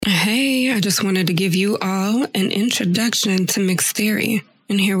Hey, I just wanted to give you all an introduction to mixed theory,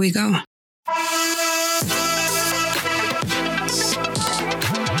 and here we go.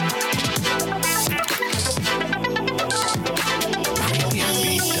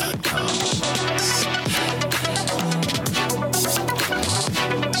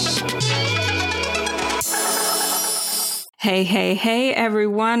 Hey,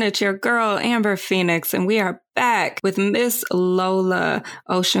 everyone. It's your girl, Amber Phoenix, and we are back with Miss Lola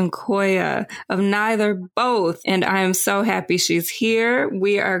Osunkoya of Neither Both. And I am so happy she's here.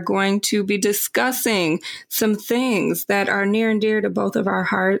 We are going to be discussing some things that are near and dear to both of our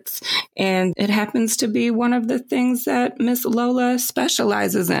hearts. And it happens to be one of the things that Miss Lola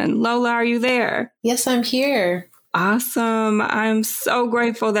specializes in. Lola, are you there? Yes, I'm here. Awesome. I'm so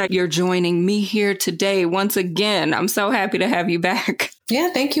grateful that you're joining me here today. Once again, I'm so happy to have you back.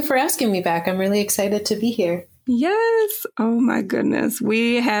 Yeah, thank you for asking me back. I'm really excited to be here. Yes. Oh my goodness.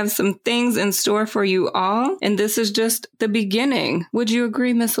 We have some things in store for you all, and this is just the beginning. Would you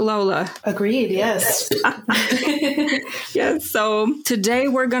agree, Miss Lola? Agreed, yes. Yes. So today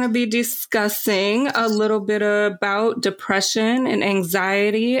we're going to be discussing a little bit about depression and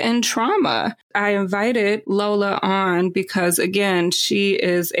anxiety and trauma. I invited Lola on because, again, she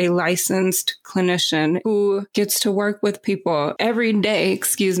is a licensed clinician who gets to work with people every day,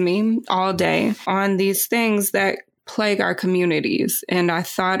 all day on these things that plague our communities. And I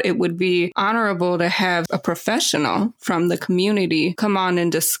thought it would be honorable to have a professional from the community come on and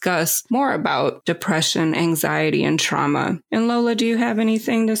discuss more about depression, anxiety, and trauma. And Lola, do you have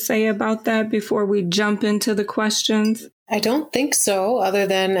anything to say about that before we jump into the questions? I don't think so, other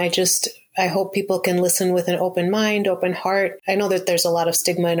than I hope people can listen with an open mind, open heart. I know that there's a lot of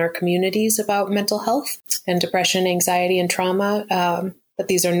stigma in our communities about mental health and depression, anxiety, and trauma. But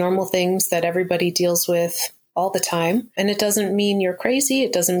these are normal things that everybody deals with all the time. And it doesn't mean you're crazy.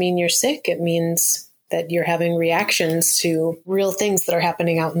 It doesn't mean you're sick. It means that you're having reactions to real things that are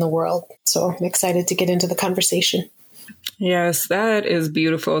happening out in the world. So I'm excited to get into the conversation. Yes, that is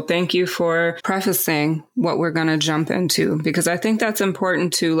beautiful. Thank you for prefacing what we're going to jump into, because I think that's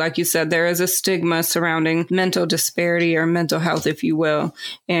important too. Like you said, there is a stigma surrounding mental disparity or mental health, if you will.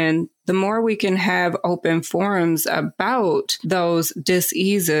 And the more we can have open forums about those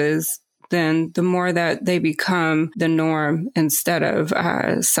diseases, then the more that they become the norm instead of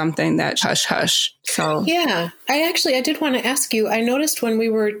something that hush hush. So yeah, I did want to ask you, I noticed when we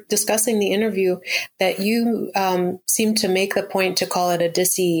were discussing the interview that you seemed to make the point to call it a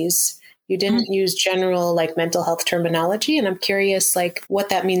disease. You didn't use general mental health terminology. And I'm curious what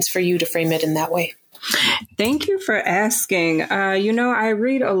that means for you to frame it in that way. Thank you for asking. I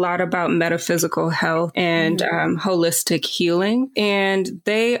read a lot about metaphysical health and holistic healing, and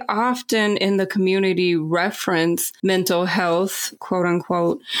they often in the community reference mental health, quote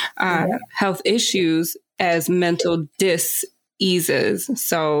unquote, health issues as mental dis-eases.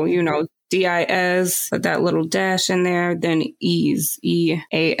 So, DIS, put that little dash in there, then ease,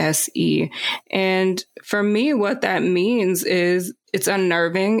 EASE. And for me, what that means is it's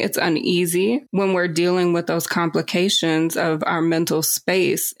unnerving, it's uneasy when we're dealing with those complications of our mental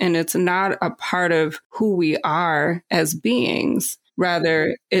space. And it's not a part of who we are as beings.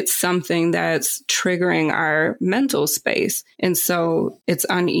 Rather, it's something that's triggering our mental space. And so it's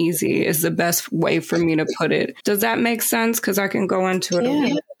uneasy is the best way for me to put it. Does that make sense? Because I can go into it a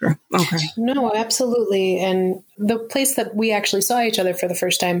little bit. Okay. No, absolutely. And the place that we actually saw each other for the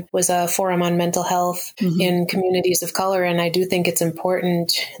first time was a forum on mental health in communities of color. And I do think it's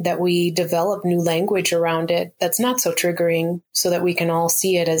important that we develop new language around it that's not so triggering, so that we can all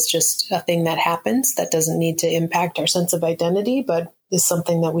see it as just a thing that happens that doesn't need to impact our sense of identity, but is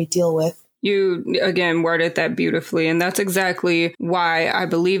something that we deal with. You, again, worded that beautifully. And that's exactly why I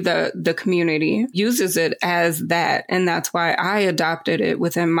believe that the community uses it as that. And that's why I adopted it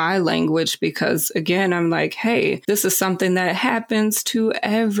within my language, because, again, I'm like, hey, this is something that happens to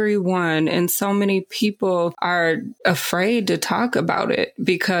everyone. And so many people are afraid to talk about it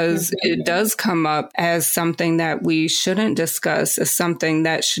because it does come up as something that we shouldn't discuss, as something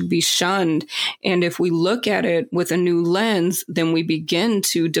that should be shunned. And if we look at it with a new lens, then we begin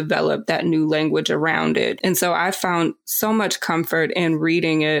to develop that new language around it. And so I found so much comfort in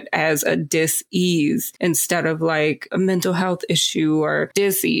reading it as a dis-ease instead of like a mental health issue or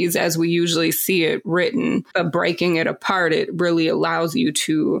disease as we usually see it written. But breaking it apart, it really allows you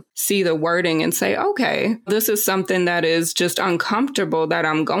to see the wording and say, okay, this is something that is just uncomfortable that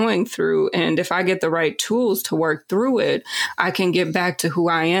I'm going through. And if I get the right tools to work through it, I can get back to who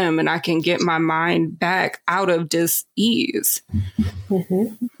I am and I can get my mind back out of dis-ease.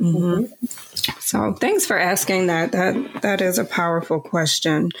 So thanks for asking that. That is a powerful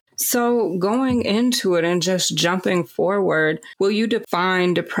question. So going into it and just jumping forward, will you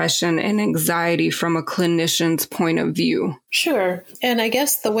define depression and anxiety from a clinician's point of view? Sure. And I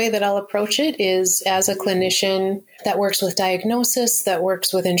guess the way that I'll approach it is as a clinician that works with diagnosis, that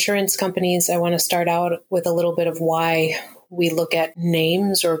works with insurance companies. I want to start out with a little bit of why we look at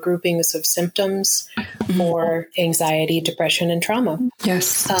names or groupings of symptoms for anxiety, depression, and trauma.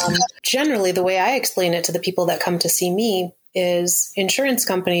 Yes. Generally, the way I explain it to the people that come to see me is insurance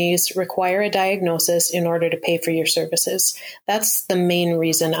companies require a diagnosis in order to pay for your services. That's the main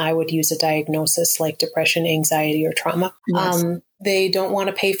reason I would use a diagnosis like depression, anxiety, or trauma. Yes. They don't want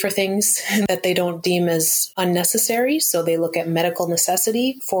to pay for things that they don't deem as unnecessary. So they look at medical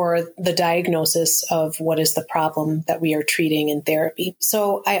necessity for the diagnosis of what is the problem that we are treating in therapy.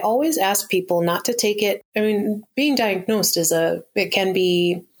 So I always ask people not to take it. I mean, being diagnosed it can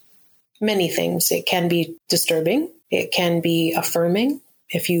be many things. It can be disturbing. It can be affirming.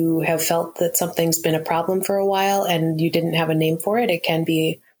 If you have felt that something's been a problem for a while and you didn't have a name for it, it can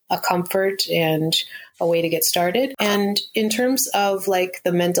be a comfort and a way to get started. And in terms of like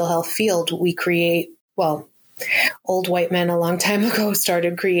the mental health field, we create, old white men a long time ago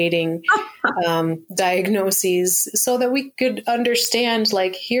started creating diagnoses so that we could understand,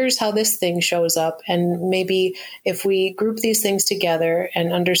 like, here's how this thing shows up. And maybe if we group these things together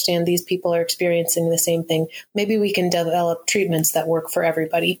and understand these people are experiencing the same thing, maybe we can develop treatments that work for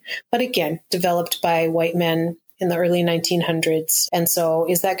everybody. But again, developed by white men in the early 1900s. And so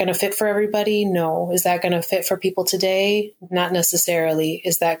is that going to fit for everybody? No. Is that going to fit for people today? Not necessarily.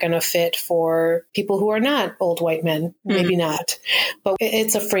 Is that going to fit for people who are not old white men? Maybe not. But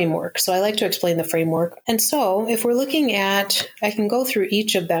it's a framework. So I like to explain the framework. And so if we're looking at, I can go through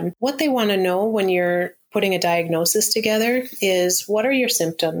each of them. What they want to know when you're putting a diagnosis together is, what are your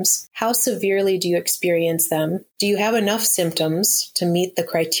symptoms? How severely do you experience them? Do you have enough symptoms to meet the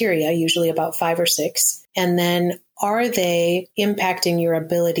criteria, usually about 5 or 6? And then are they impacting your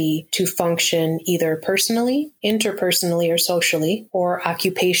ability to function either personally, interpersonally, or socially, or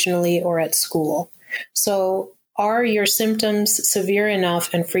occupationally, or at school? So are your symptoms severe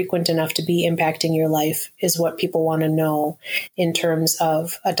enough and frequent enough to be impacting your life is what people want to know in terms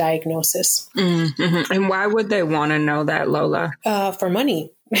of a diagnosis. Mm-hmm. And why would they want to know that, Lola? For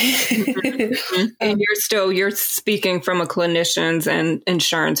money. And you're speaking from a clinician's and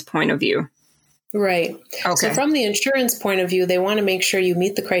insurance point of view. Right. Okay. So from the insurance point of view, they want to make sure you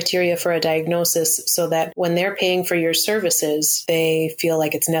meet the criteria for a diagnosis so that when they're paying for your services, they feel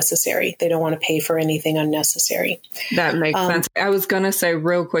like it's necessary. They don't want to pay for anything unnecessary. That makes sense. I was going to say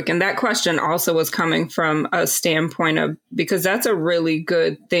real quick, and that question also was coming from a standpoint of, because that's a really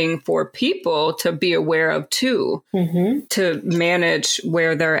good thing for people to be aware of too, to manage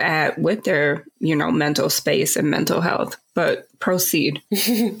where they're at with their, mental space and mental health. But proceed.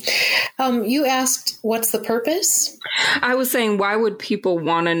 You asked, what's the purpose? I was saying, why would people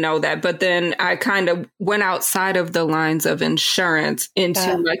want to know that? But then I kind of went outside of the lines of insurance into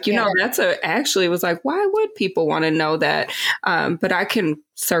actually was like, why would people want to know that? But I can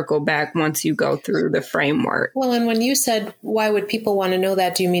circle back once you go through the framework. Well, and when you said, why would people want to know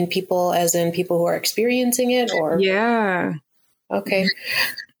that? Do you mean people as in people who are experiencing it, or? Yeah. Okay.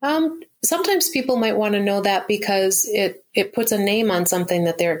 Sometimes people might want to know that because it puts a name on something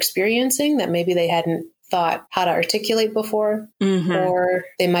that they're experiencing that maybe they hadn't thought how to articulate before, or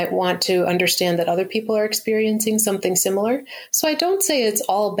they might want to understand that other people are experiencing something similar. So I don't say it's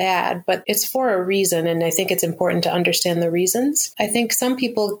all bad, but it's for a reason. And I think it's important to understand the reasons. I think some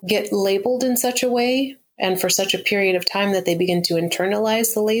people get labeled in such a way and for such a period of time that they begin to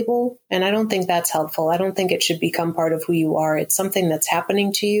internalize the label. And I don't think that's helpful. I don't think it should become part of who you are. It's something that's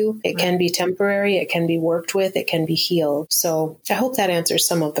happening to you. It can be temporary. It can be worked with. It can be healed. So I hope that answers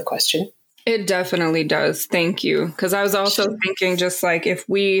some of the question. It definitely does. Thank you. Because I was also thinking, just like, if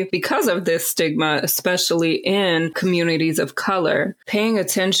we, because of this stigma, especially in communities of color, paying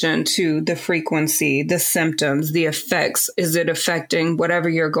attention to the frequency, the symptoms, the effects, is it affecting whatever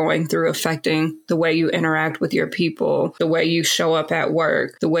you're going through, affecting the way you interact with your people, the way you show up at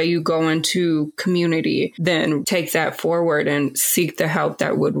work, the way you go into community, then take that forward and seek the help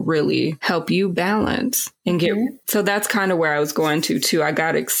that would really help you balance and get. So that's kind of where I was going to, too. I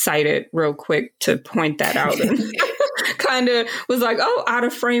got excited real quick to point that out. kind of was like, oh, out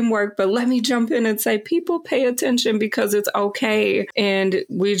of framework, but let me jump in and say, people pay attention because it's okay. And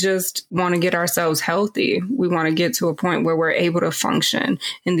we just want to get ourselves healthy. We want to get to a point where we're able to function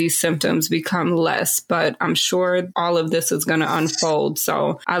and these symptoms become less. But I'm sure all of this is going to unfold.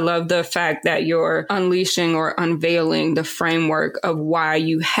 So I love the fact that you're unleashing or unveiling the framework of why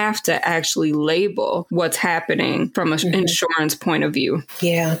you have to actually label what's happening from an insurance point of view.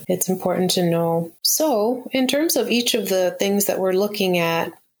 Yeah, it's important to know. So in terms of each of the things that we're looking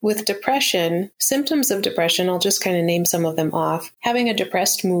at, with depression, symptoms of depression, I'll just kind of name some of them off. Having a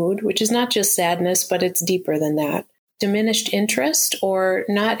depressed mood, which is not just sadness, but it's deeper than that. Diminished interest or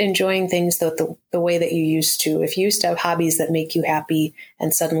not enjoying things the way that you used to. If you used to have hobbies that make you happy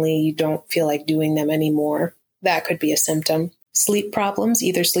and suddenly you don't feel like doing them anymore, that could be a symptom. Sleep problems,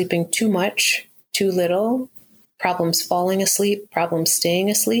 either sleeping too much, too little, problems falling asleep, problems staying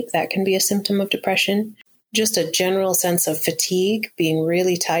asleep, that can be a symptom of depression. Just a general sense of fatigue, being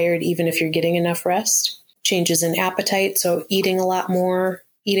really tired even if you're getting enough rest. Changes in appetite, so eating a lot more,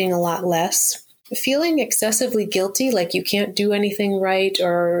 eating a lot less. Feeling excessively guilty, like you can't do anything right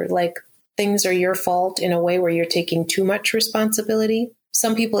or like things are your fault in a way where you're taking too much responsibility.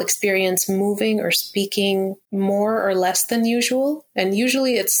 Some people experience moving or speaking more or less than usual, and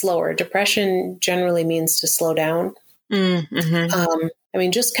usually it's slower. Depression generally means to slow down.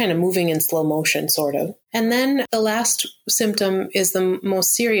 Just kind of moving in slow motion, sort of. And then the last symptom is the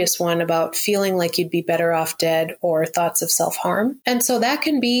most serious one about feeling like you'd be better off dead or thoughts of self-harm. And so that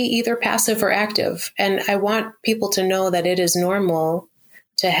can be either passive or active. And I want people to know that it is normal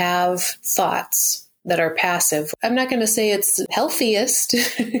to have thoughts that are passive. I'm not going to say it's healthiest,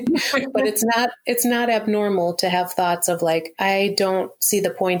 but it's not abnormal to have thoughts of like, I don't see the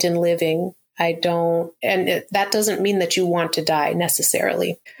point in living. That doesn't mean that you want to die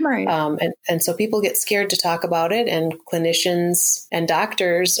necessarily. Right. And so people get scared to talk about it, and clinicians and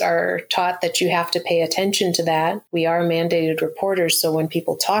doctors are taught that you have to pay attention to that. We are mandated reporters. So when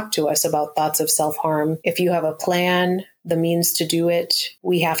people talk to us about thoughts of self-harm, if you have a plan, the means to do it,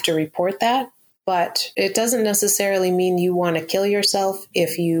 we have to report that. But it doesn't necessarily mean you want to kill yourself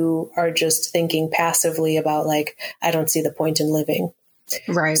if you are just thinking passively about like, I don't see the point in living.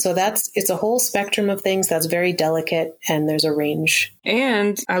 Right. So it's a whole spectrum of things that's very delicate, and there's a range.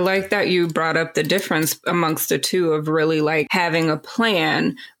 And I like that you brought up the difference amongst the two of really like having a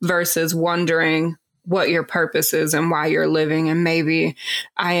plan versus wondering what your purpose is and why you're living. And maybe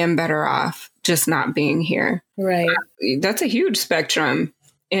I am better off just not being here. Right. That's a huge spectrum.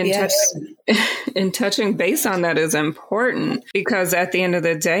 And yes. touching base on that is important, because at the end of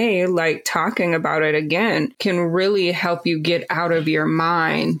the day, like talking about it again can really help you get out of your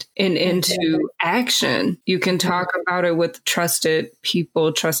mind and into action. You can talk about it with trusted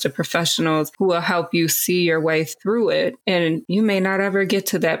people, trusted professionals who will help you see your way through it. And you may not ever get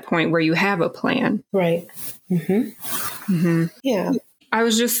to that point where you have a plan. Right. Yeah. I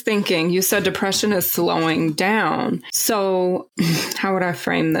was just thinking, you said depression is slowing down. So how would I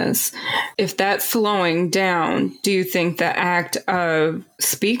frame this? If that's slowing down, do you think the act of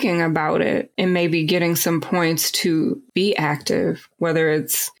speaking about it and maybe getting some points to be active, whether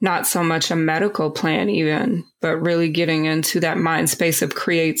it's not so much a medical plan even, but really getting into that mind space of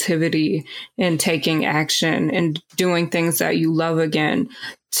creativity and taking action and doing things that you love again,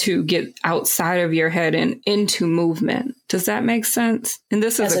 to get outside of your head and into movement. Does that make sense? And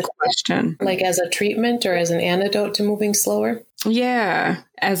this is a question. Like as a treatment or as an antidote to moving slower? Yeah,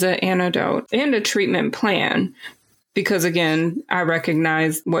 as an antidote and a treatment plan. Because again, I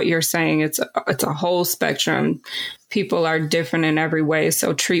recognize what you're saying. It's a whole spectrum. People are different in every way.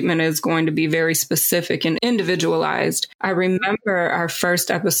 So treatment is going to be very specific and individualized. I remember our first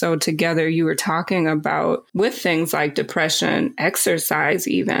episode together, you were talking about with things like depression, exercise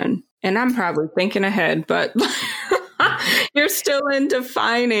even. And I'm probably thinking ahead, but you're still in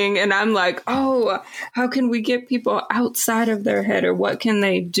defining. And I'm like, oh, how can we get people outside of their head? Or what can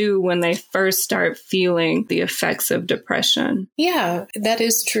they do when they first start feeling the effects of depression? Yeah, that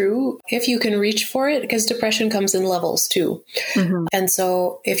is true. If you can reach for it, because depression comes in levels too. And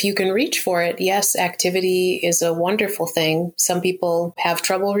so if you can reach for it, yes, activity is a wonderful thing. Some people have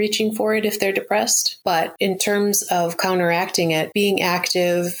trouble reaching for it if they're depressed. But in terms of counteracting it, being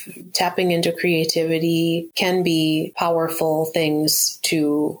active, tapping into creativity can be powerful things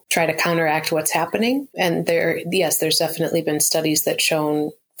to try to counteract what's happening. And there's definitely been studies that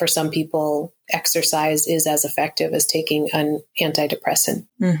shown for some people, exercise is as effective as taking an antidepressant.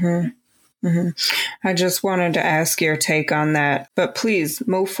 I just wanted to ask your take on that, but please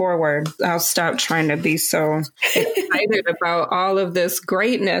move forward. I'll stop trying to be so excited about all of this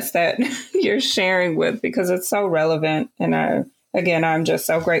greatness that you're sharing with, because it's so relevant. And I'm just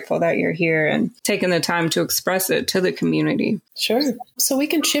so grateful that you're here and taking the time to express it to the community. Sure. So we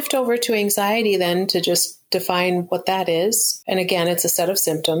can shift over to anxiety then, to just define what that is. And again, it's a set of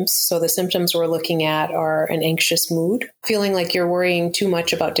symptoms. So the symptoms we're looking at are an anxious mood, feeling like you're worrying too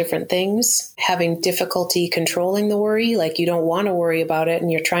much about different things, having difficulty controlling the worry, like you don't want to worry about it and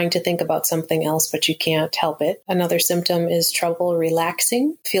you're trying to think about something else, but you can't help it. Another symptom is trouble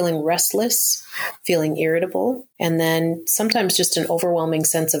relaxing, feeling restless, feeling irritable, and then sometimes just an overwhelming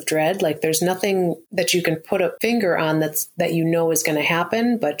sense of dread. Like there's nothing that you can put a finger on that you know is going to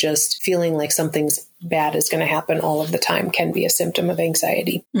happen, but just feeling like something's bad is going to happen all of the time can be a symptom of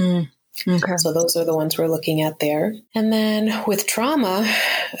anxiety. Okay. So those are the ones we're looking at there. And then with trauma,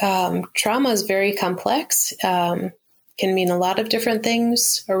 trauma is very complex. Can mean a lot of different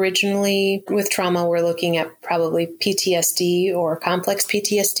things. Originally, with trauma, we're looking at probably PTSD or complex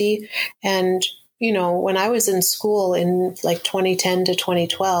PTSD. And when I was in school in like 2010 to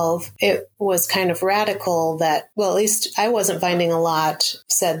 2012, it was kind of radical that, well, at least I wasn't finding a lot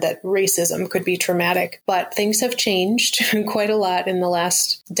said that racism could be traumatic, but things have changed quite a lot in the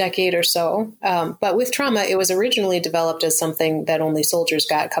last decade or so. But with trauma, it was originally developed as something that only soldiers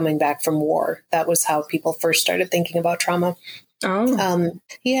got coming back from war. That was how people first started thinking about trauma.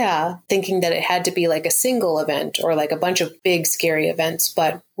 Thinking that it had to be like a single event or like a bunch of big, scary events.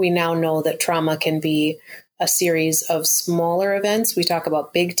 But we now know that trauma can be a series of smaller events. We talk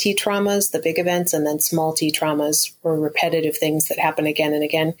about big T traumas, the big events, and then small T traumas, or repetitive things that happen again and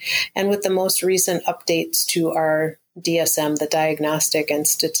again. And with the most recent updates to our DSM, the Diagnostic and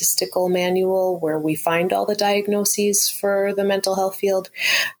Statistical Manual, where we find all the diagnoses for the mental health field,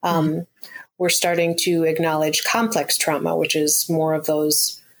 we're starting to acknowledge complex trauma, which is more of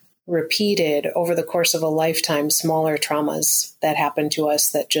those repeated over the course of a lifetime, smaller traumas that happen to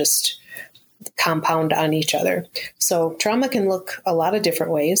us that just compound on each other. So trauma can look a lot of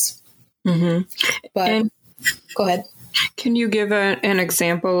different ways. But go ahead. Can you give an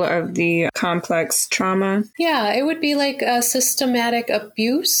example of the complex trauma? Yeah, it would be like a systematic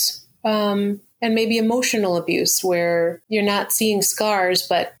abuse. And maybe emotional abuse, where you're not seeing scars,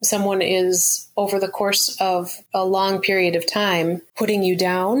 but someone is, over the course of a long period of time, putting you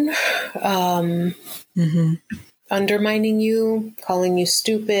down, undermining you, calling you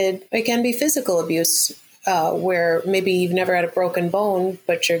stupid. It can be physical abuse, where maybe you've never had a broken bone,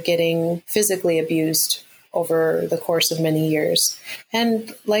 but you're getting physically abused over the course of many years.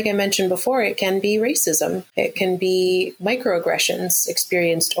 And like I mentioned before, it can be racism. It can be microaggressions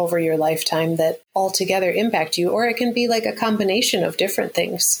experienced over your lifetime that altogether impact you, or it can be like a combination of different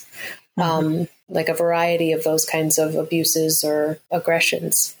things, like a variety of those kinds of abuses or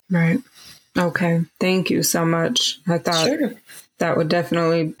aggressions. Right. Okay. Thank you so much. I thought that would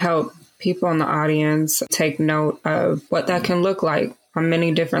definitely help people in the audience take note of what that can look like on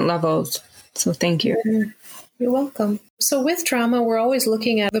many different levels. So thank you. You're welcome. So with trauma, we're always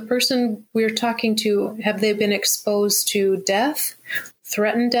looking at the person we're talking to. Have they been exposed to death,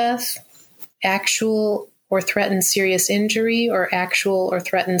 threatened death, actual or threatened serious injury, or actual or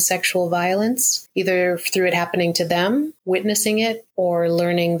threatened sexual violence, either through it happening to them, witnessing it, or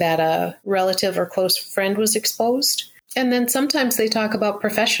learning that a relative or close friend was exposed? And then sometimes they talk about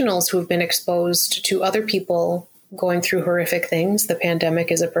professionals who have been exposed to other people going through horrific things. The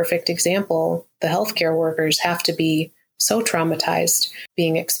pandemic is a perfect example. The healthcare workers have to be so traumatized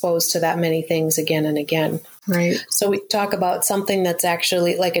being exposed to that many things again and again. Right. So we talk about something that's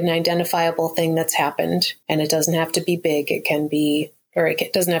actually like an identifiable thing that's happened, and it doesn't have to be big. It can be, or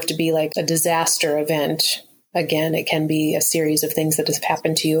it doesn't have to be like a disaster event. Again, it can be a series of things that have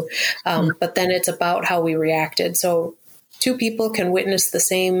happened to you. But then it's about how we reacted. So two people can witness the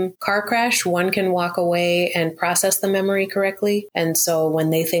same car crash. One can walk away and process the memory correctly. And so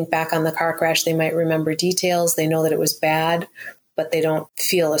when they think back on the car crash, they might remember details. They know that it was bad, but they don't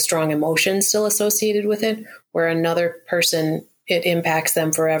feel a strong emotion still associated with it. Where another person, it impacts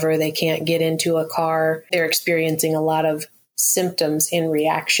them forever. They can't get into a car. They're experiencing a lot of symptoms in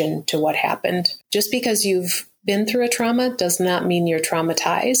reaction to what happened. Just because you've been through a trauma does not mean you're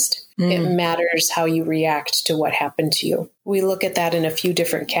traumatized. It matters how you react to what happened to you. We look at that in a few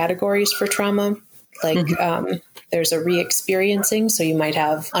different categories for trauma. Like there's a re-experiencing. So you might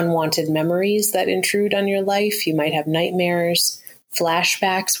have unwanted memories that intrude on your life. You might have nightmares,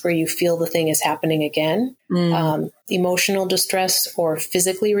 flashbacks where you feel the thing is happening again, emotional distress, or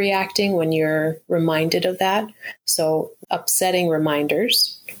physically reacting when you're reminded of that. So upsetting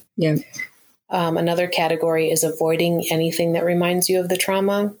reminders. Yeah. Another category is avoiding anything that reminds you of the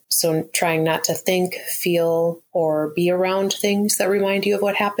trauma. So trying not to think, feel, or be around things that remind you of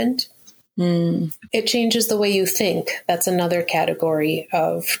what happened. It changes the way you think. That's another category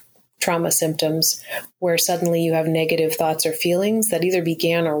of trauma symptoms where suddenly you have negative thoughts or feelings that either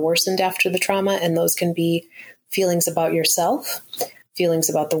began or worsened after the trauma. And those can be feelings about yourself, feelings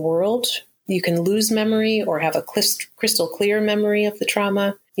about the world. You can lose memory or have a crystal clear memory of the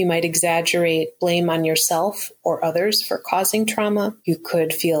trauma. You might exaggerate blame on yourself or others for causing trauma. You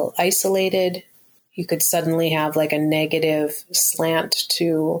could feel isolated. You could suddenly have like a negative slant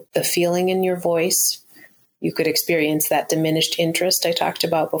to the feeling in your voice. You could experience that diminished interest I talked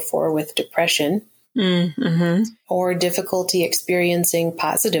about before with depression. Or difficulty experiencing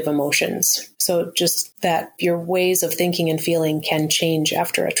positive emotions. So just that your ways of thinking and feeling can change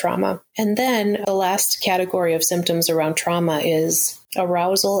after a trauma. And then the last category of symptoms around trauma is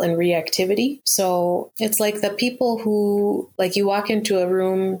arousal and reactivity. So it's like the people who, like, you walk into a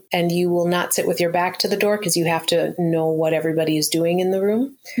room and you will not sit with your back to the door because you have to know what everybody is doing in the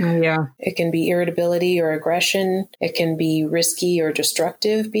room. Yeah. It can be irritability or aggression. It can be risky or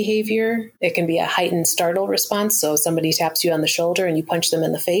destructive behavior. It can be a heightened startle response. So somebody taps you on the shoulder and you punch them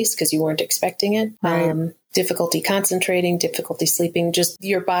in the face because you weren't expecting it. Right. Difficulty concentrating, difficulty sleeping, just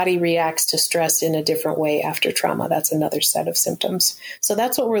your body reacts to stress in a different way after trauma. That's another set of symptoms. So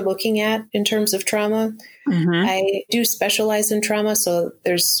that's what we're looking at in terms of trauma. I do specialize in trauma, so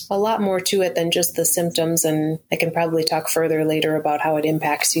there's a lot more to it than just the symptoms, and I can probably talk further later about how it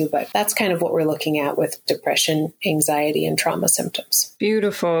impacts you, but that's kind of what we're looking at with depression, anxiety, and trauma symptoms.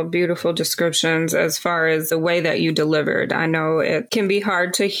 Beautiful, beautiful descriptions as far as the way that you delivered. I know it can be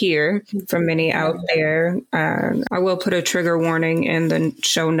hard to hear from many out there. I will put a trigger warning in the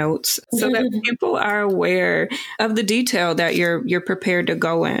show notes so that people are aware of the detail that you're prepared to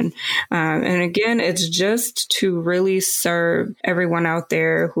go in. And again, it's just to really serve everyone out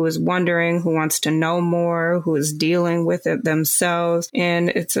there who is wondering, who wants to know more, who is dealing with it themselves. And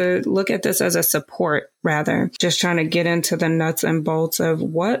it's a look at this as a support, rather, just trying to get into the nuts and bolts of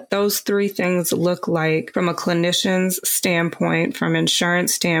what those three things look like from a clinician's standpoint, from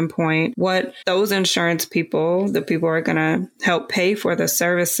insurance standpoint, what those insurance people, the people who are going to help pay for the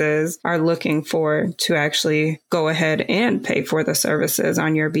services, are looking for to actually go ahead and pay for the services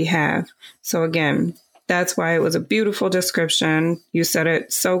on your behalf. So again, that's why it was a beautiful description. You said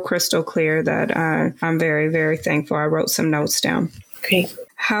it so crystal clear that I'm very, very thankful. I wrote some notes down. Great.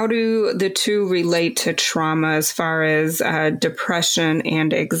 How do the two relate to trauma as far as depression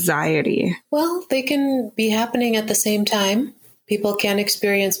and anxiety? Well, they can be happening at the same time. People can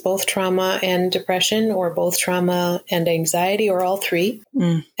experience both trauma and depression, or both trauma and anxiety, or all three.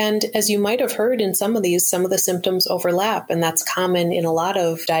 And as you might have heard in some of the symptoms overlap, and that's common in a lot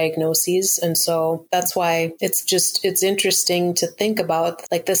of diagnoses. And so that's why it's interesting to think about,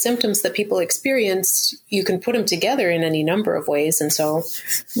 like, the symptoms that people experience, you can put them together in any number of ways. And so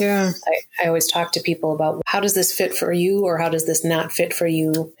I always talk to people about, how does this fit for you, or how does this not fit for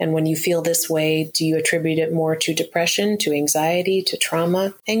you? And when you feel this way, do you attribute it more to depression, to anxiety, to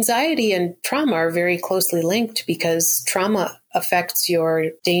trauma? Anxiety and trauma are very closely linked because trauma affects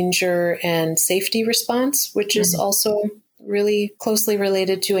your danger and safety response, which is also really closely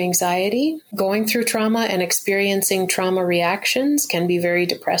related to anxiety. Going through trauma and experiencing trauma reactions can be very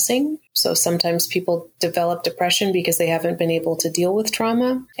depressing. So sometimes people develop depression because they haven't been able to deal with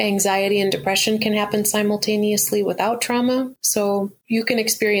trauma. Anxiety and depression can happen simultaneously without trauma. So you can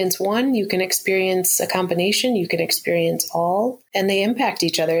experience one, you can experience a combination, you can experience all, and they impact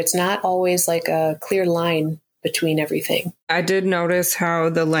each other. It's not always like a clear line between everything. I did notice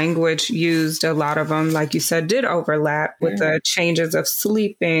how the language used, a lot of them, like you said, did overlap with the changes of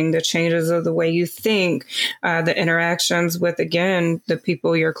sleeping, the changes of the way you think, the interactions with, again, the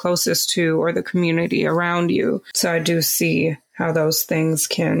people you're closest to or the community around you. So I do see how those things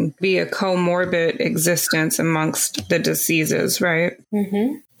can be a comorbid existence amongst the diseases, right?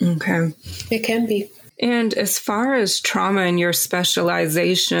 Okay. It can be. And as far as trauma and your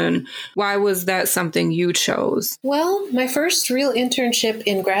specialization, why was that something you chose? Well, my first real internship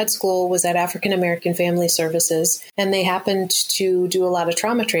in grad school was at African American Family Services, and they happened to do a lot of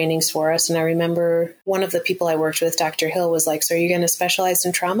trauma trainings for us. And I remember one of the people I worked with, Dr. Hill, was like, "So are you going to specialize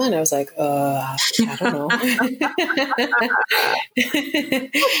in trauma?" And I was like, I don't know.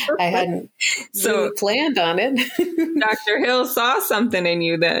 I hadn't really planned on it. Dr. Hill saw something in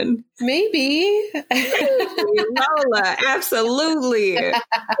you then. Maybe. Lola, absolutely.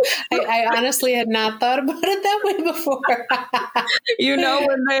 I honestly had not thought about it that way before.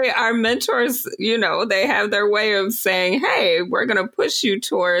 When they are mentors, they have their way of saying, hey, we're going to push you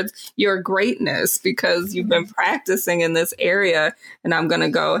towards your greatness because you've been practicing in this area. And I'm going to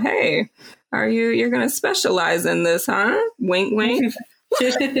go, hey, you're going to specialize in this, huh? Wink, wink.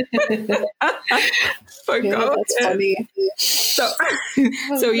 But that's funny. So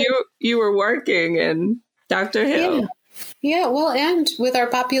you were working in Dr. Hill. Yeah, well, and with our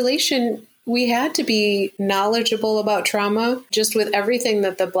population, we had to be knowledgeable about trauma, just with everything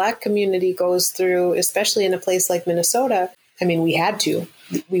that the Black community goes through, especially in a place like Minnesota. I mean, we had to.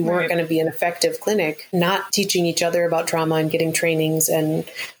 We weren't going to be an effective clinic, not teaching each other about trauma and getting trainings and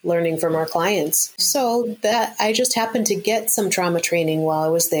learning from our clients. So that I just happened to get some trauma training while I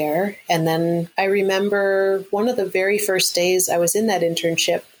was there. And then I remember one of the very first days I was in that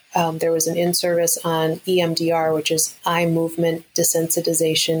internship, there was an in-service on EMDR, which is eye movement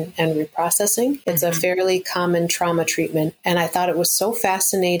desensitization and reprocessing. It's a fairly common trauma treatment. And I thought it was so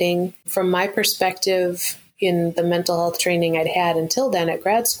fascinating from my perspective. In the mental health training I'd had until then at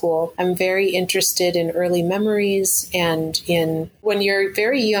grad school, I'm very interested in early memories and in when you're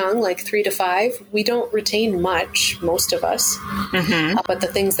very young, like 3 to 5, we don't retain much, most of us. But the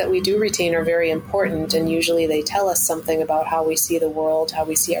things that we do retain are very important. And usually they tell us something about how we see the world, how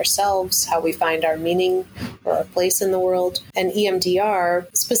we see ourselves, how we find our meaning or our place in the world. And EMDR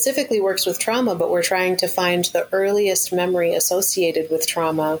specifically works with trauma, but we're trying to find the earliest memory associated with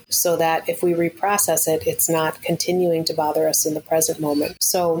trauma so that if we reprocess it, it's not continuing to bother us in the present moment.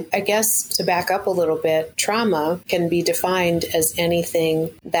 So I guess to back up a little bit, trauma can be defined as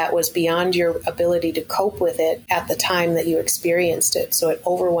anything that was beyond your ability to cope with it at the time that you experienced it. So it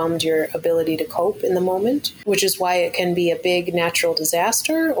overwhelmed your ability to cope in the moment, which is why it can be a big natural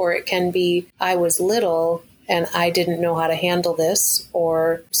disaster, or it can be, I was little and I didn't know how to handle this,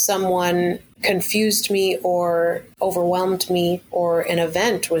 or someone confused me or overwhelmed me, or an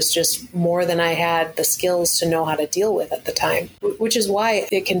event was just more than I had the skills to know how to deal with at the time, which is why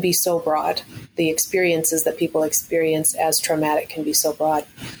it can be so broad. The experiences that people experience as traumatic can be so broad.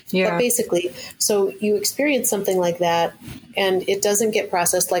 But basically, so you experience something like that and it doesn't get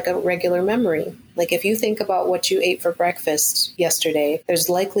processed like a regular memory. Like if you think about what you ate for breakfast yesterday, there's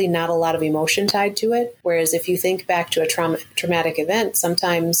likely not a lot of emotion tied to it. Whereas if you think back to a traumatic event,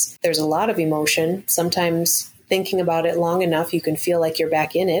 sometimes there's a lot of emotion. Sometimes thinking about it long enough, you can feel like you're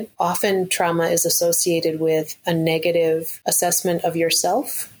back in it. Often trauma is associated with a negative assessment of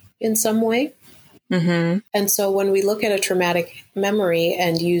yourself in some way. And so when we look at a traumatic memory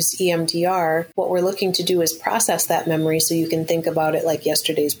and use EMDR, what we're looking to do is process that memory so you can think about it like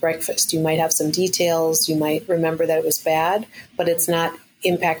yesterday's breakfast. You might have some details. You might remember that it was bad, but it's not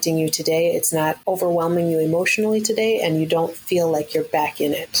impacting you today. It's not overwhelming you emotionally today, and you don't feel like you're back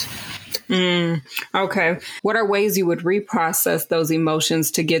in it. Okay. What are ways you would reprocess those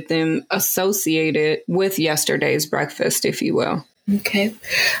emotions to get them associated with yesterday's breakfast, if you will? Okay.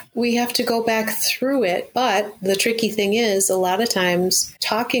 We have to go back through it. But the tricky thing is, a lot of times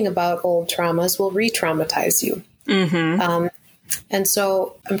talking about old traumas will re-traumatize you. And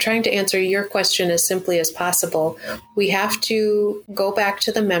so I'm trying to answer your question as simply as possible. We have to go back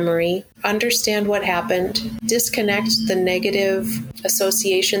to the memory, understand what happened, disconnect the negative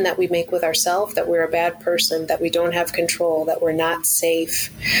association that we make with ourselves, that we're a bad person, that we don't have control, that we're not safe,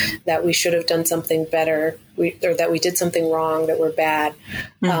 that we should have done something better, or that we did something wrong, that we're bad.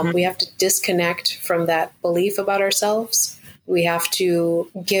 We have to disconnect from that belief about ourselves. We have to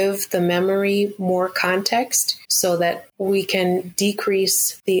give the memory more context so that we can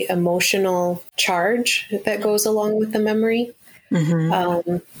decrease the emotional charge that goes along with the memory,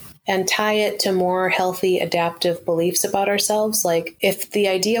 and tie it to more healthy, adaptive beliefs about ourselves. Like if the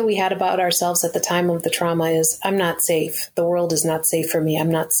idea we had about ourselves at the time of the trauma is, I'm not safe, the world is not safe for me,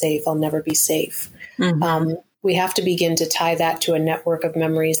 I'm not safe, I'll never be safe. We have to begin to tie that to a network of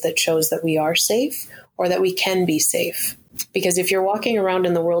memories that shows that we are safe or that we can be safe. Because if you're walking around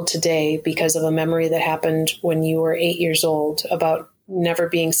in the world today because of a memory that happened when you were 8 years old about never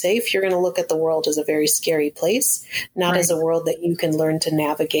being safe, you're going to look at the world as a very scary place, not as a world that you can learn to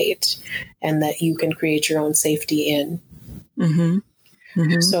navigate and that you can create your own safety in.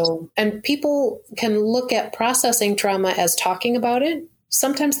 So, and people can look at processing trauma as talking about it.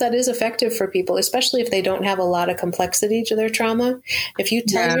 Sometimes that is effective for people, especially if they don't have a lot of complexity to their trauma. If you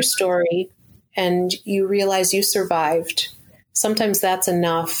tell your story and you realize you survived, sometimes that's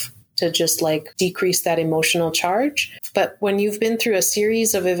enough to just like decrease that emotional charge. But when you've been through a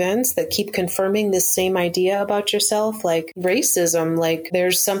series of events that keep confirming this same idea about yourself, like racism, like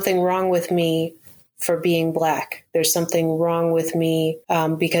there's something wrong with me for being Black. There's something wrong with me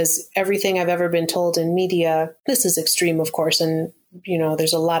because everything I've ever been told in media, this is extreme, of course, and,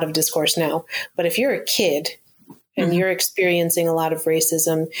 there's a lot of discourse now. But if you're a kid and you're experiencing a lot of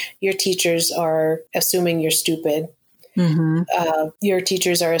racism, your teachers are assuming you're stupid. Your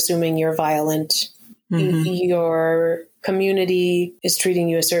teachers are assuming you're violent. Your community is treating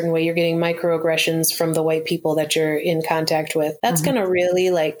you a certain way. You're getting microaggressions from the white people that you're in contact with. That's going to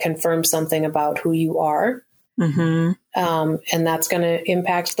really confirm something about who you are. And that's going to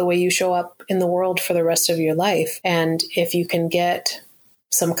impact the way you show up in the world for the rest of your life. And if you can get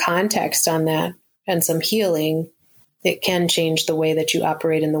some context on that and some healing, it can change the way that you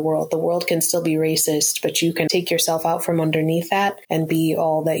operate in the world. The world can still be racist, but you can take yourself out from underneath that and be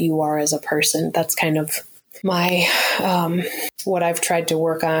all that you are as a person. That's kind of my, what I've tried to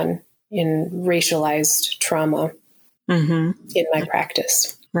work on in racialized trauma in my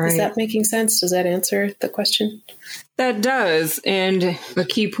practice. Right. Is that making sense? Does that answer the question? That does. And a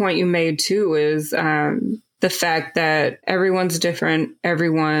key point you made too is the fact that everyone's different.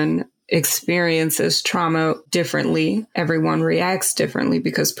 Everyone experiences trauma differently. Everyone reacts differently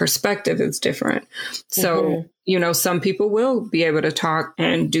because perspective is different. So, some people will be able to talk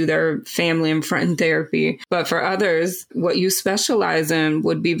and do their family and friend therapy. But for others, what you specialize in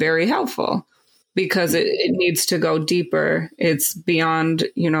would be very helpful because it needs to go deeper. It's beyond,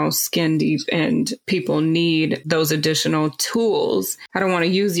 skin deep, and people need those additional tools. I don't want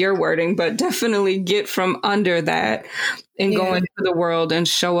to use your wording, but definitely get from under that and go into the world and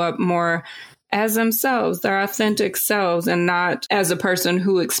show up more as themselves, their authentic selves, and not as a person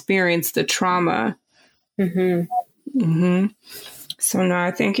who experienced the trauma. So no,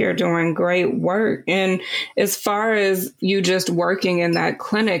 I think you're doing great work. And as far as you just working in that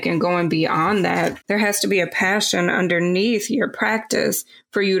clinic and going beyond that, there has to be a passion underneath your practice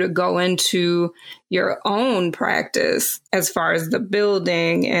for you to go into your own practice as far as the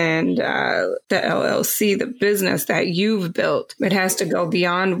building and the LLC, the business that you've built. It has to go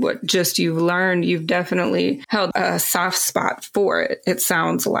beyond what just you've learned. You've definitely held a soft spot for it, it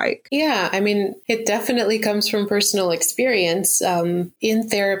sounds like. Yeah, I mean, it definitely comes from personal experience. In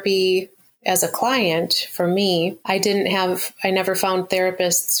therapy, as a client, for me, I never found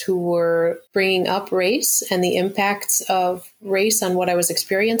therapists who were bringing up race and the impacts of race on what I was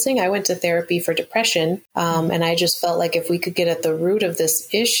experiencing. I went to therapy for depression, and I just felt like if we could get at the root of this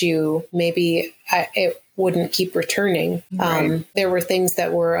issue, maybe it wouldn't keep returning. Right. There were things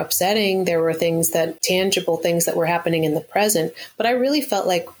that were upsetting. There were tangible things that were happening in the present. But I really felt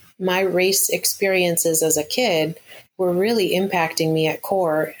like my race experiences as a kid were really impacting me at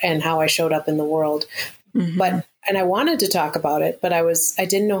core and how I showed up in the world. And I wanted to talk about it, but I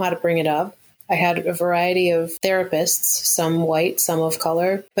didn't know how to bring it up. I had a variety of therapists, some white, some of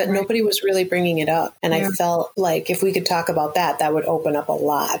color, but nobody was really bringing it up. And I felt like if we could talk about that, that would open up a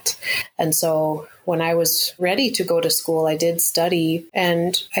lot. And so when I was ready to go to school, I did study,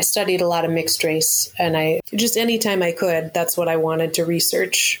 and I studied a lot of mixed race. And anytime I could, that's what I wanted to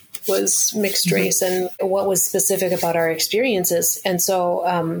research, was mixed race and what was specific about our experiences. And so,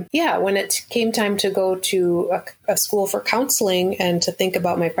 when it came time to go to a school for counseling and to think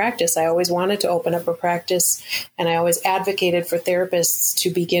about my practice, I always wanted to open up a practice, and I always advocated for therapists to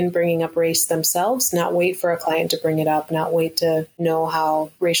begin bringing up race themselves, not wait for a client to bring it up, not wait to know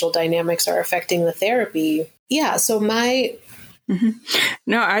how racial dynamics are affecting the therapy. Yeah. So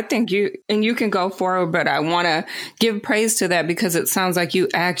No, I think you can go forward, but I want to give praise to that because it sounds like you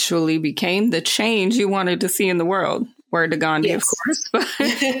actually became the change you wanted to see in the world. Word to Gandhi, of course.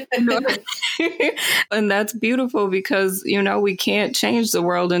 And that's beautiful because, we can't change the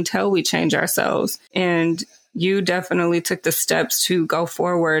world until we change ourselves. And you definitely took the steps to go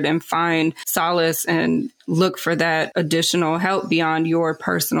forward and find solace and look for that additional help beyond your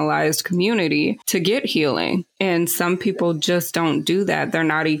personalized community to get healing. And some people just don't do that. They're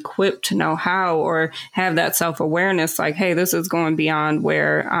not equipped to know how or have that self-awareness like, hey, this is going beyond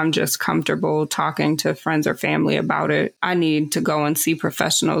where I'm just comfortable talking to friends or family about it. I need to go and see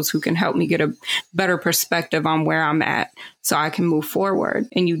professionals who can help me get a better perspective on where I'm at so I can move forward.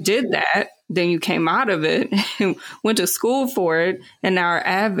 And you did that. Then you came out of it and went to school for it and now are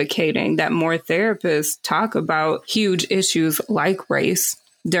advocating that more therapists talk about huge issues like race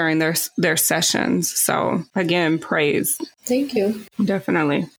during their sessions. So again, praise. Thank you.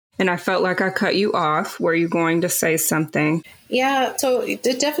 Definitely. And I felt like I cut you off. Were you going to say something? Yeah, so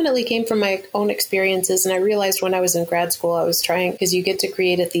it definitely came from my own experiences. And I realized when I was in grad school, I was trying, because you get to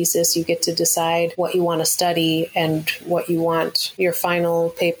create a thesis, you get to decide what you want to study and what you want your final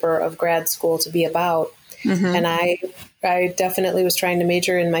paper of grad school to be about. And I definitely was trying to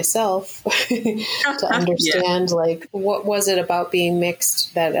major in myself to understand, like, what was it about being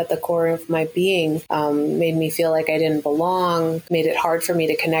mixed that at the core of my being made me feel like I didn't belong, made it hard for me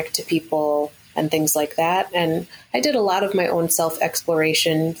to connect to people and things like that. And I did a lot of my own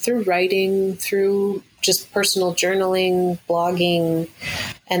self-exploration through writing, through just personal journaling, blogging,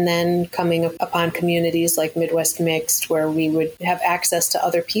 and then coming upon communities like Midwest Mixed, where we would have access to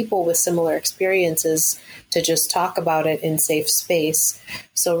other people with similar experiences to just talk about it in safe space.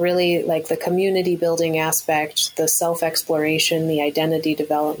 So really, like, the community building aspect, the self-exploration, the identity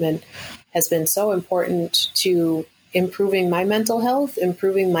development has been so important to improving my mental health,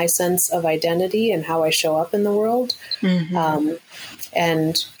 improving my sense of identity and how I show up in the world.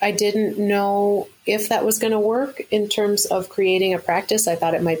 And I didn't know if that was going to work in terms of creating a practice. I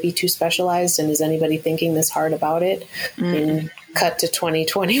thought it might be too specialized. And is anybody thinking this hard about it? And cut to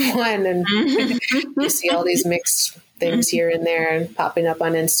 2021 and you see all these mixed things here and there and popping up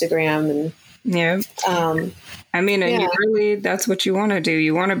on Instagram. And you really, that's what you want to do.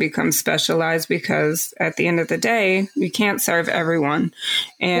 You want to become specialized because at the end of the day, you can't serve everyone.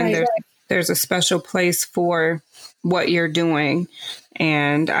 And there's a special place for what you're doing.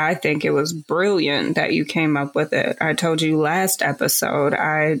 And I think it was brilliant that you came up with it. I told you last episode,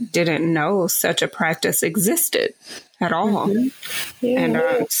 I didn't know such a practice existed at all. And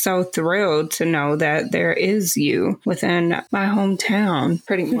I'm so thrilled to know that there is you within my hometown,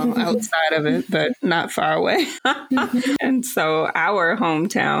 pretty well outside of it, but not far away. And so our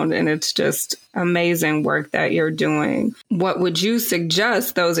hometown, and it's just amazing work that you're doing. What would you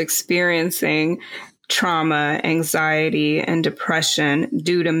suggest those experiencing trauma, anxiety, and depression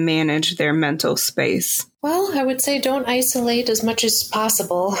do to manage their mental space? Well, I would say don't isolate as much as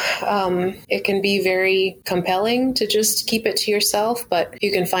possible. It can be very compelling to just keep it to yourself, but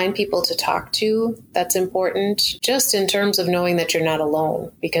you can find people to talk to. That's important, just in terms of knowing that you're not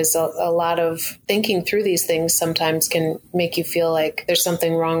alone, because a lot of thinking through these things sometimes can make you feel like there's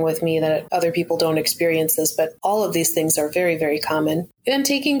something wrong with me, that other people don't experience this. But all of these things are very, very common. And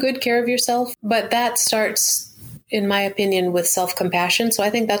taking good care of yourself. But that starts, in my opinion, with self-compassion. So I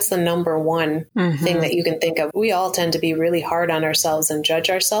think that's the number one thing that you can think of. We all tend to be really hard on ourselves and judge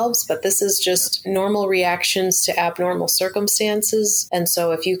ourselves, but this is just normal reactions to abnormal circumstances. And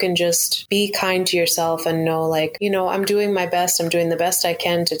so if you can just be kind to yourself and know, like, I'm doing my best. I'm doing the best I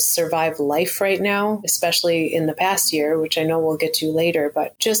can to survive life right now, especially in the past year, which I know we'll get to later,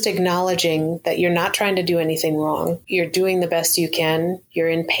 but just acknowledging that you're not trying to do anything wrong. You're doing the best you can. You're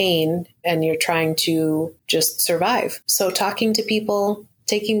in pain and you're trying to just survive. So talking to people,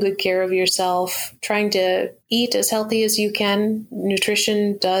 taking good care of yourself, trying to eat as healthy as you can.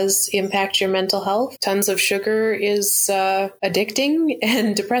 Nutrition does impact your mental health. Tons of sugar is addicting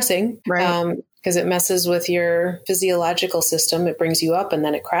and depressing. Because it messes with your physiological system. It brings you up and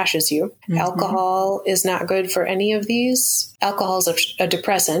then it crashes you. Alcohol is not good for any of these. Alcohol is a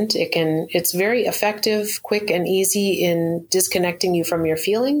depressant. It's very effective, quick, and easy in disconnecting you from your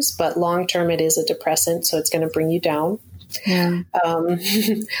feelings, but long-term it is a depressant, so it's going to bring you down.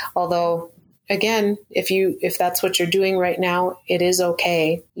 Although, again, if that's what you're doing right now, it is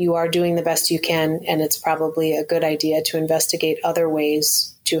okay. You are doing the best you can, and it's probably a good idea to investigate other ways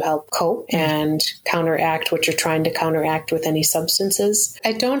to help cope and counteract what you're trying to counteract with any substances.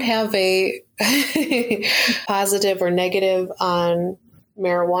 I don't have a positive or negative on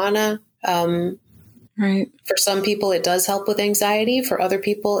marijuana. For some people, it does help with anxiety. For other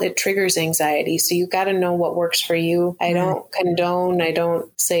people, it triggers anxiety. So you got to know what works for you. I don't condone, I don't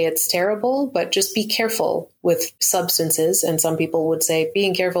say it's terrible, but just be careful with substances. And some people would say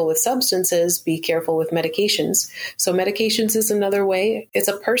being careful with substances, be careful with medications. So medications is another way. It's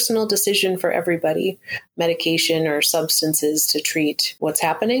a personal decision for everybody, medication or substances to treat what's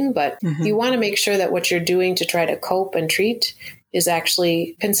happening. But you want to make sure that what you're doing to try to cope and treat is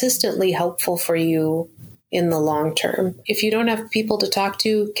actually consistently helpful for you in the long term. If you don't have people to talk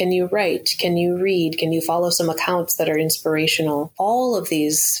to, can you write? Can you read? Can you follow some accounts that are inspirational? All of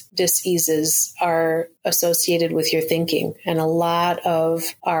these dis-eases are associated with your thinking. And a lot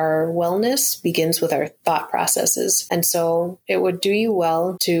of our wellness begins with our thought processes. And so it would do you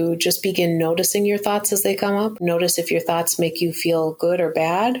well to just begin noticing your thoughts as they come up. Notice if your thoughts make you feel good or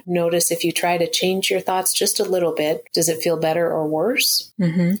bad. Notice if you try to change your thoughts just a little bit, does it feel better or worse?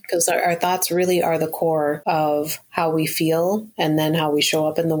 Because our thoughts really are the core of how we feel and then how we show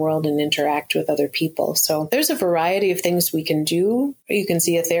up in the world and interact with other people. So there's a variety of things we can do. You can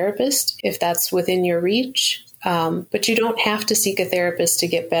see a therapist if that's within your reach. But you don't have to seek a therapist to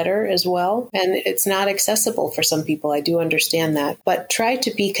get better as well. And it's not accessible for some people. I do understand that. But try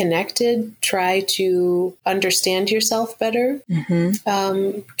to be connected. Try to understand yourself better.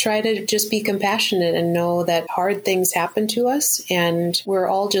 Try to just be compassionate and know that hard things happen to us and we're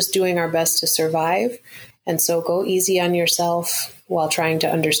all just doing our best to survive. And so go easy on yourself while trying to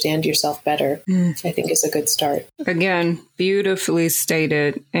understand yourself better, I think is a good start. Again, beautifully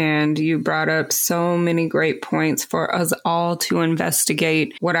stated. And you brought up so many great points for us all to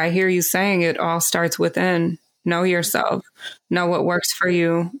investigate. What I hear you saying, it all starts within. Know yourself, know what works for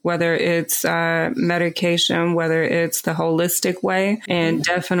you, whether it's medication, whether it's the holistic way, and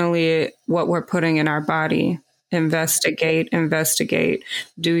definitely what we're putting in our body. Investigate,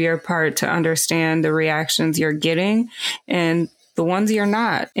 do your part to understand the reactions you're getting and the ones you're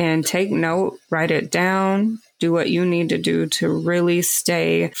not, and take note, write it down, do what you need to do to really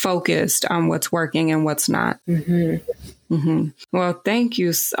stay focused on what's working and what's not. Well, thank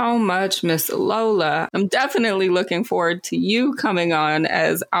you so much, Miss Lola. I'm definitely looking forward to you coming on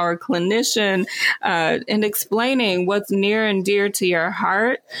as our clinician and explaining what's near and dear to your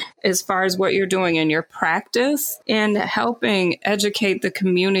heart as far as what you're doing in your practice and helping educate the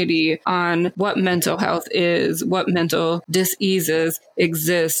community on what mental health is, what mental diseases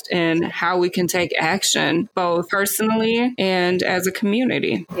exist, and how we can take action both personally and as a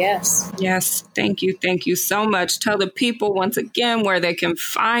community. Yes. Yes. Thank you. Thank you so much. Tell the people once again where they can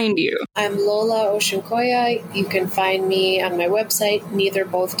find you. I'm Lola Osunkoya. You can find me on my website,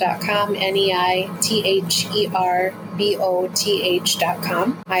 neitherboth.com,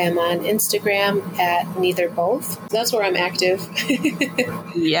 neitherboth.com. I am on Instagram at neitherboth. That's where I'm active.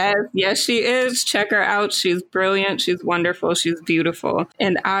 Yes, she is. Check her out. She's brilliant. She's wonderful. She's beautiful.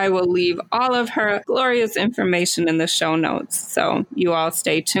 And I will leave all of her glorious information in the show notes. So you all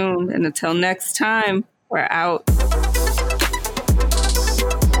stay tuned. And until next time, we're out.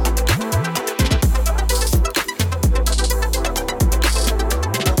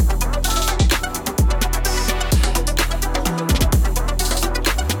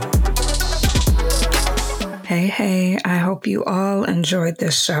 Hey, I hope you all enjoyed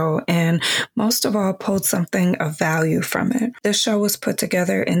this show and most of all pulled something of value from it. This show was put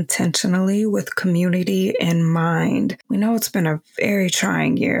together intentionally with community in mind. We know it's been a very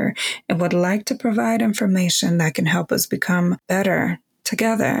trying year and would like to provide information that can help us become better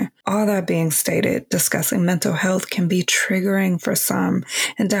together. All that being stated, discussing mental health can be triggering for some,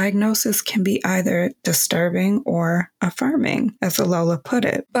 and diagnosis can be either disturbing or affirming, as Lola put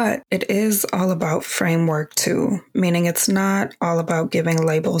it. But it is all about framework too, meaning it's not all about giving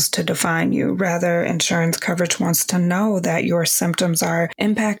labels to define you. Rather, insurance coverage wants to know that your symptoms are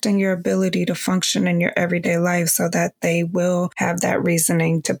impacting your ability to function in your everyday life so that they will have that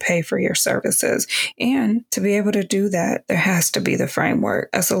reasoning to pay for your services. And to be able to do that, there has to be the framework,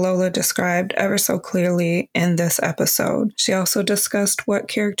 as Lola described ever so clearly in this episode. She also discussed what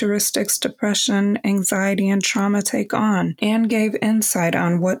characteristics depression, anxiety, and trauma take on, and gave insight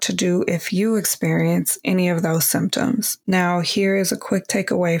on what to do if you experience any of those symptoms. Now, here is a quick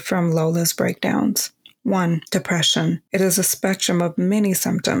takeaway from Lola's breakdowns. 1. Depression. It is a spectrum of many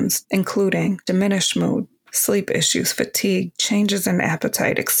symptoms, including diminished mood, sleep issues, fatigue, changes in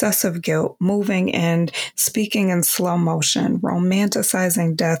appetite, excessive guilt, moving and speaking in slow motion,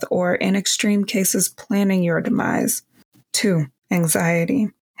 romanticizing death, or in extreme cases, planning your demise. 2. Anxiety.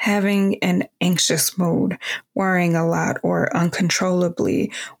 Having an anxious mood, worrying a lot or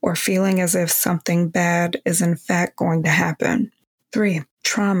uncontrollably, or feeling as if something bad is in fact going to happen. 3.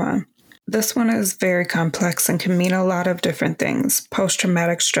 Trauma. This one is very complex and can mean a lot of different things.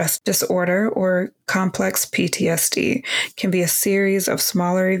 Post-traumatic stress disorder or complex PTSD can be a series of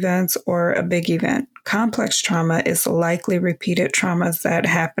smaller events or a big event. Complex trauma is likely repeated traumas that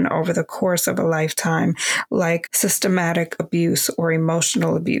happen over the course of a lifetime, like systematic abuse or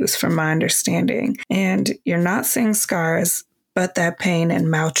emotional abuse, from my understanding. And you're not seeing scars, but that pain and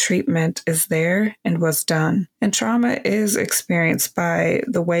maltreatment is there and was done. And trauma is experienced by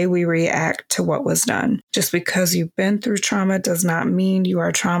the way we react to what was done. Just because you've been through trauma does not mean you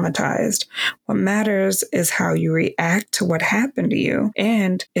are traumatized. What matters is how you react to what happened to you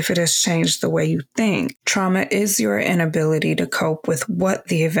and if it has changed the way you think. Trauma is your inability to cope with what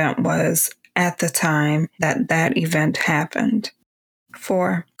the event was at the time that that event happened.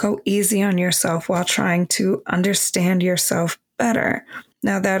 4. Go easy on yourself while trying to understand yourself better.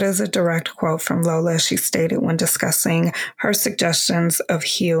 Now, that is a direct quote from Lola. She stated when discussing her suggestions of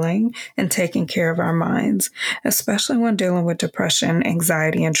healing and taking care of our minds, especially when dealing with depression,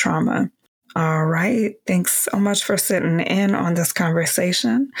 anxiety, and trauma. All right. Thanks so much for sitting in on this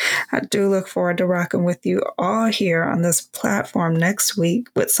conversation. I do look forward to rocking with you all here on this platform next week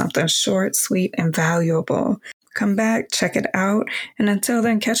with something short, sweet, and valuable. Come back, check it out. And until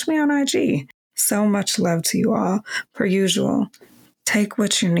then, catch me on IG. So much love to you all. Per usual, take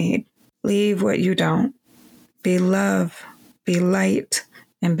what you need, leave what you don't. Be love, be light,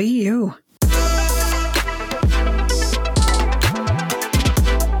 and be you.